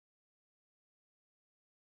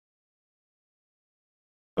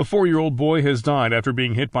A 4-year-old boy has died after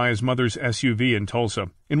being hit by his mother's SUV in Tulsa,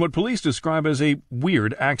 in what police describe as a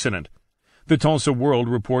weird accident. The Tulsa World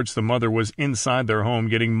reports the mother was inside their home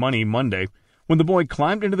getting money Monday when the boy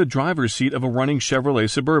climbed into the driver's seat of a running Chevrolet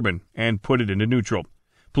Suburban and put it into neutral.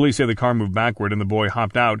 Police say the car moved backward and the boy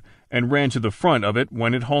hopped out and ran to the front of it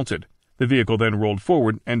when it halted. The vehicle then rolled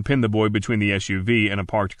forward and pinned the boy between the SUV and a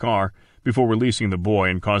parked car before releasing the boy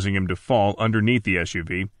and causing him to fall underneath the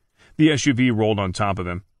SUV. The SUV rolled on top of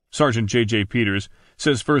him. Sergeant J.J. Peters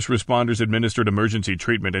says first responders administered emergency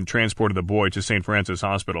treatment and transported the boy to St. Francis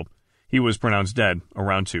Hospital. He was pronounced dead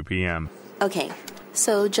around 2 p.m. Okay,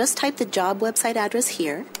 so just type the job website address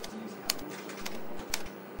here.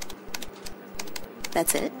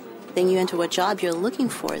 That's it. Then you enter what job you're looking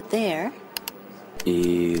for there.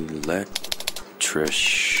 Electrician.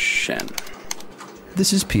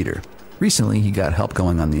 This is Peter. Recently, he got help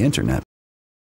going on the internet,